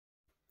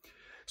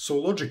So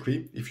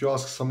logically, if you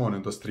ask someone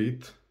in the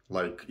street,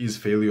 like, is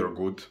failure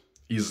good?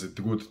 Is it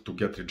good to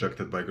get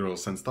rejected by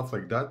girls and stuff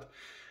like that?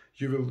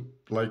 You will,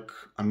 like,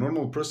 a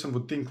normal person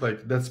would think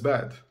like, that's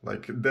bad,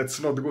 like, that's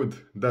not good,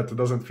 that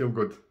doesn't feel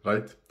good,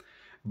 right?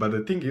 But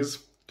the thing is,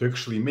 to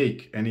actually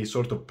make any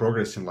sort of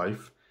progress in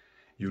life,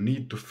 you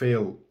need to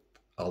fail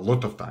a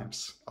lot of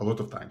times.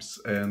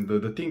 And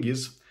the thing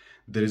is,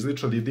 there is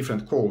literally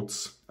different quotes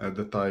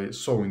that I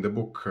saw in the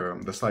book,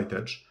 The Slight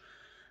Edge,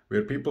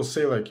 where people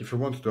say, like, if you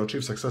want to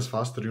achieve success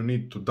faster, you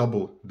need to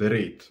double the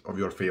rate of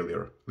your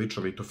failure,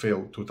 literally to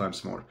fail 2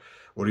 times more,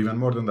 or even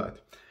more than that.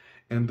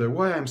 And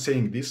why I'm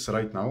saying this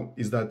right now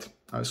is that,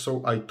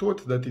 so I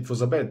thought that it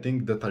was a bad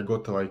thing that I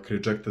got, like,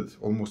 rejected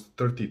almost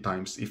 30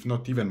 times, if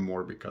not even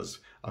more, because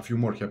a few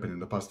more happened in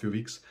the past few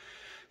weeks.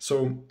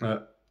 So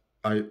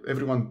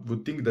everyone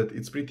would think that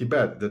it's pretty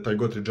bad that I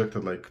got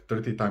rejected like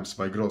 30 times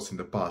by girls in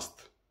the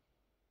past,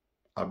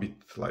 a bit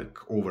like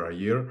over a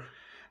year.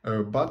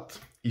 But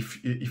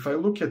if I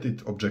look at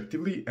it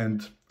objectively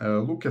and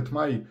look at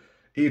my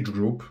age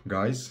group,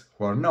 guys,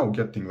 who are now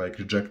getting like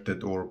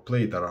rejected or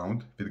played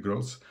around with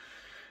girls,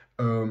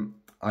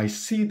 I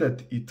see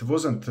that it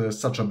wasn't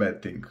such a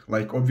bad thing.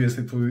 Like,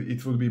 obviously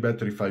it would be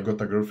better if I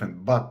got a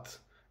girlfriend, but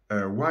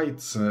why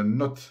it's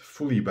not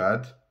fully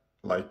bad,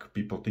 like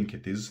people think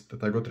it is,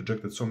 that I got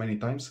rejected so many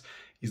times,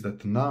 is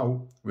that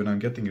now, when I'm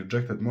getting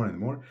rejected more and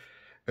more,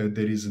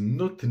 there is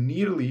not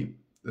nearly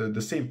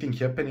the same thing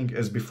happening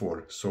as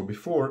before. So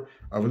before,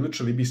 I would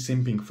literally be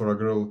simping for a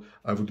girl,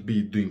 I would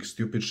be doing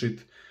stupid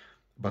shit.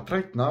 But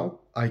right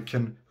now, I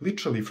can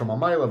literally from a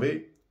mile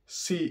away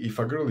see if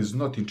a girl is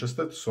not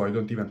interested, so I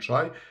don't even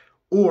try,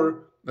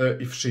 or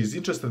if she's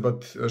interested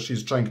but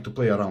she's trying to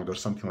play around or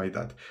something like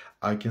that.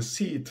 I can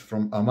see it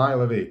from a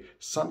mile away.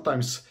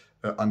 Sometimes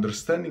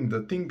understanding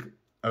the thing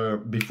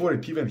before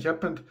it even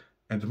happened,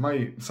 and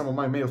some of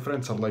my male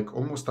friends are like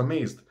almost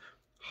amazed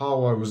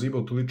how I was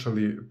able to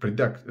literally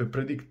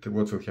predict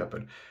what will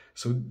happen.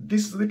 So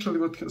this is literally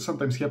what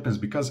sometimes happens,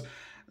 because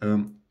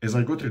as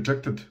I got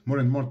rejected more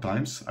and more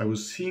times, I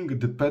was seeing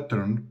the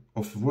pattern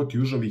of what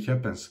usually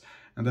happens.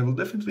 And I will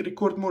definitely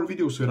record more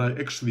videos where I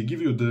actually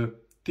give you the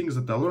things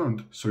that I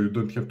learned, so you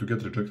don't have to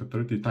get rejected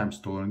 30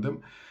 times to learn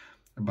them.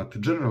 But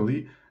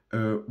generally,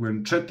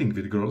 when chatting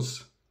with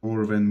girls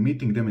or when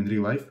meeting them in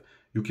real life,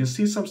 you can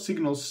see some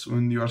signals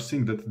when you are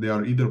seeing that they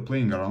are either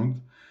playing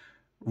around,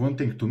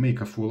 wanting to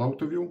make a fool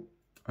out of you,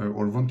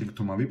 or wanting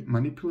to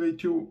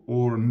manipulate you,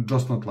 or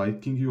just not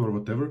liking you or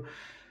whatever.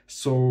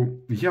 So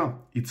yeah,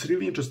 it's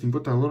really interesting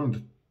what I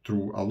learned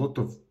through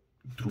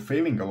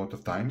failing a lot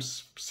of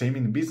times. Same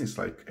in business,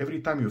 like every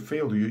time you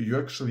fail, you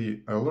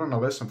actually learn a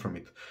lesson from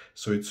it.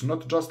 So it's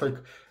not just like,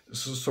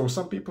 so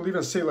some people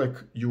even say like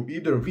you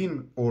either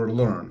win or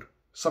learn.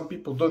 Some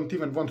people don't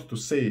even want to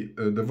say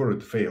the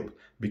word fail,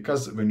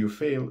 because when you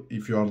fail,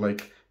 if you are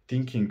like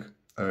thinking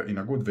in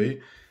a good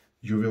way,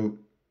 you will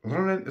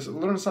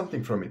learn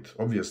something from it,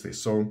 obviously.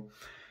 So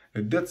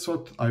that's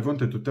what I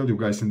wanted to tell you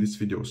guys in this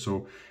video.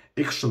 So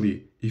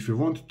actually, if you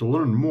want to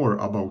learn more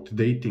about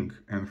dating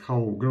and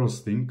how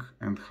girls think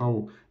and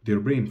how their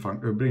brain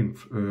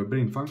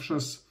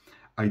functions,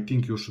 I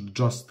think you should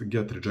just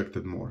get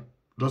rejected more.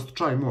 Just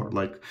try more.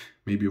 Like,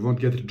 maybe you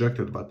won't get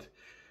rejected, but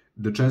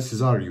the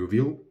chances are you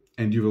will,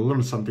 and you will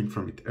learn something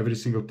from it every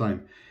single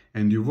time.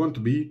 And you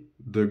won't be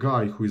the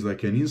guy who is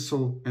like an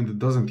incel and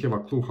doesn't have a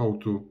clue how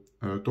to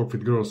talk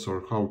with girls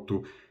or how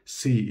to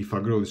see if a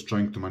girl is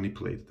trying to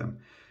manipulate them.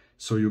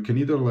 So you can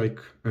either like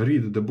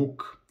read the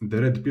book, the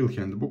Red Pill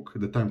Handbook,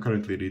 that I'm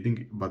currently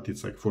reading, but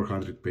it's like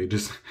 400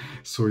 pages.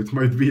 So it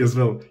might be as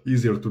well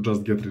easier to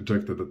just get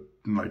rejected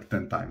like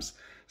 10 times.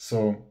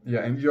 So yeah,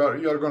 and you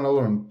are gonna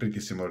learn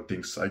pretty similar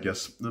things, I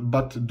guess.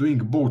 But doing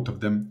both of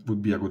them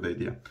would be a good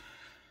idea.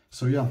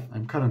 So yeah,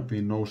 I'm currently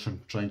in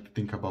Notion trying to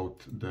think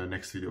about the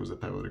next videos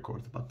that I will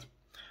record. But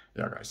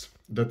yeah, guys,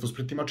 that was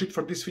pretty much it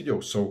for this video.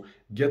 So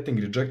getting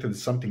rejected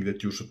is something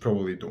that you should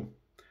probably do.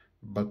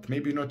 But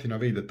maybe not in a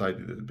way that I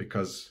did it,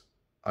 because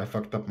I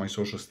fucked up my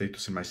social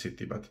status in my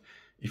city. But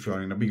if you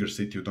are in a bigger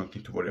city, you don't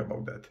need to worry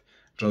about that.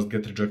 Just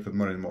get rejected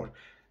more and more.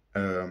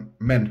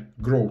 Men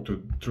grow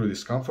through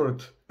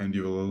discomfort, and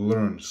you will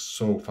learn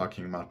so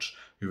fucking much.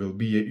 You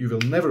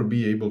will never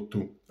be able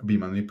to be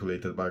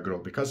manipulated by a girl,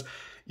 because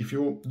if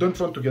you don't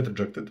want to get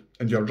rejected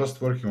and you are just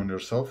working on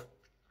yourself,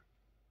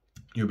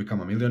 you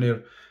become a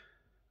millionaire.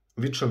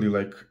 Literally,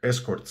 like,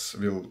 escorts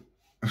will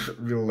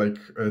like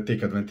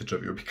take advantage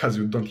of you, because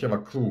you don't have a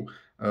clue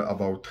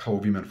about how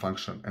women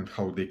function and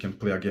how they can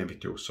play a game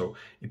with you. So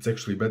it's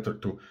actually better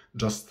to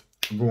just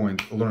go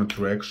and learn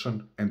through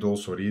action, and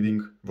also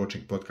reading,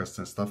 watching podcasts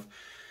and stuff.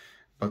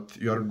 But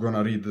you are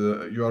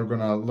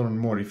gonna learn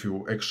more if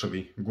you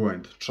actually go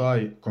and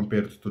try,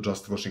 compared to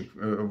just watching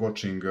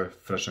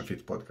Fresh and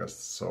Fit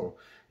podcasts. So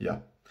yeah,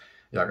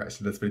 guys,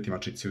 that's pretty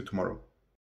much it. See you tomorrow.